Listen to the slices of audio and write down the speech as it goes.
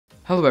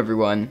Hello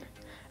everyone.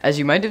 As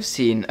you might have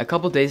seen, a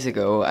couple days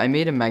ago I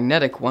made a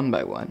magnetic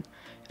 1x1,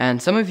 and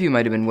some of you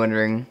might have been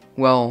wondering,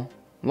 well,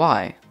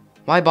 why?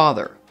 Why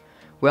bother?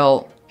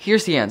 Well,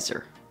 here's the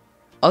answer.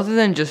 Other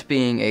than just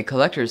being a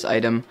collector's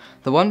item,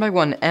 the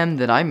 1x1M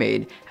that I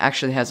made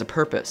actually has a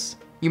purpose.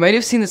 You might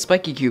have seen the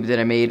Spikey cube that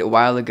I made a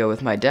while ago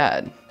with my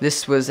dad.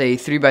 This was a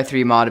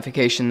 3x3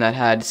 modification that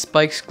had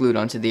spikes glued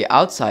onto the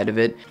outside of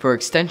it for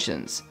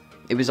extensions.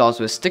 It was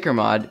also a sticker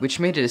mod, which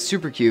made it a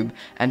super cube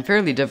and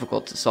fairly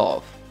difficult to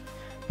solve.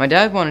 My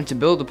dad wanted to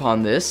build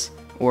upon this,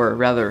 or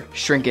rather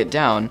shrink it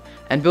down,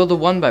 and build a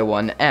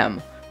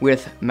 1x1M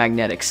with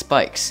magnetic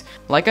spikes.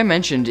 Like I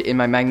mentioned in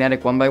my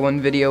magnetic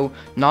 1x1 video,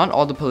 not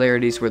all the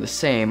polarities were the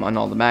same on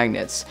all the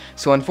magnets,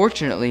 so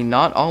unfortunately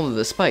not all of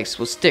the spikes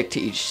will stick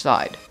to each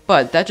side.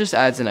 But that just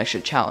adds an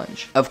extra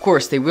challenge. Of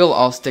course, they will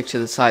all stick to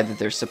the side that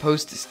they're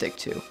supposed to stick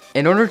to.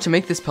 In order to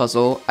make this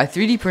puzzle, I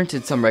 3D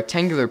printed some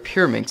rectangular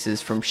pure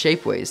mixes from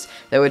Shapeways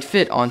that would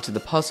fit onto the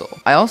puzzle.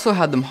 I also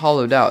had them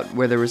hollowed out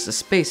where there was a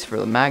space for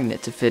the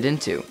magnet to fit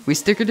into. We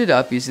stickered it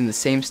up using the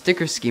same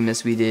sticker scheme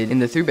as we did in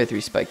the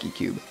 3x3 Spikey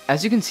cube.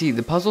 As you can see,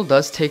 the puzzle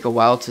does take a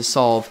while to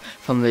solve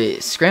from the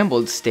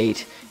scrambled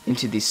state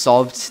into the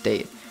solved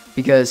state,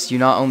 because you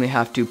not only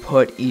have to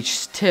put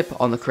each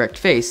tip on the correct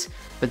face,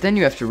 but then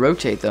you have to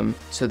rotate them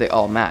so they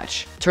all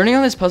match. Turning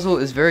on this puzzle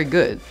is very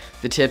good.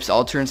 The tips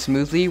all turn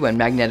smoothly when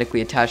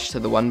magnetically attached to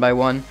the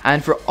 1x1,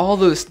 and for all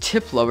those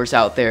tip lovers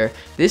out there,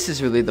 this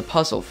is really the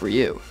puzzle for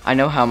you. I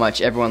know how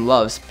much everyone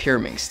loves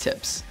Pyraminx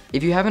tips.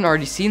 If you haven't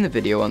already seen the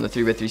video on the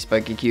 3x3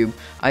 Spikey cube,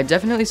 I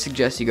definitely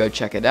suggest you go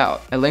check it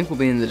out. A link will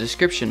be in the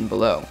description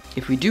below.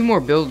 If we do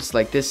more builds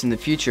like this in the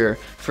future,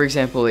 for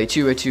example a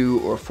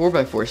 2x2 or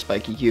 4x4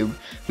 Spikey cube,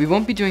 we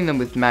won't be doing them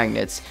with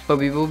magnets, but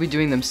we will be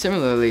doing them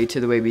similarly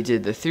to the way we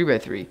did the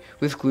 3x3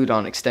 with glued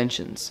on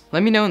extensions.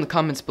 Let me know in the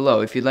comments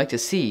below if you'd like to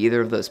see either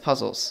of those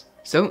puzzles.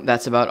 So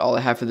that's about all I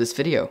have for this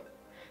video.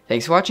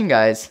 Thanks for watching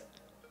guys,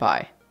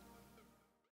 bye.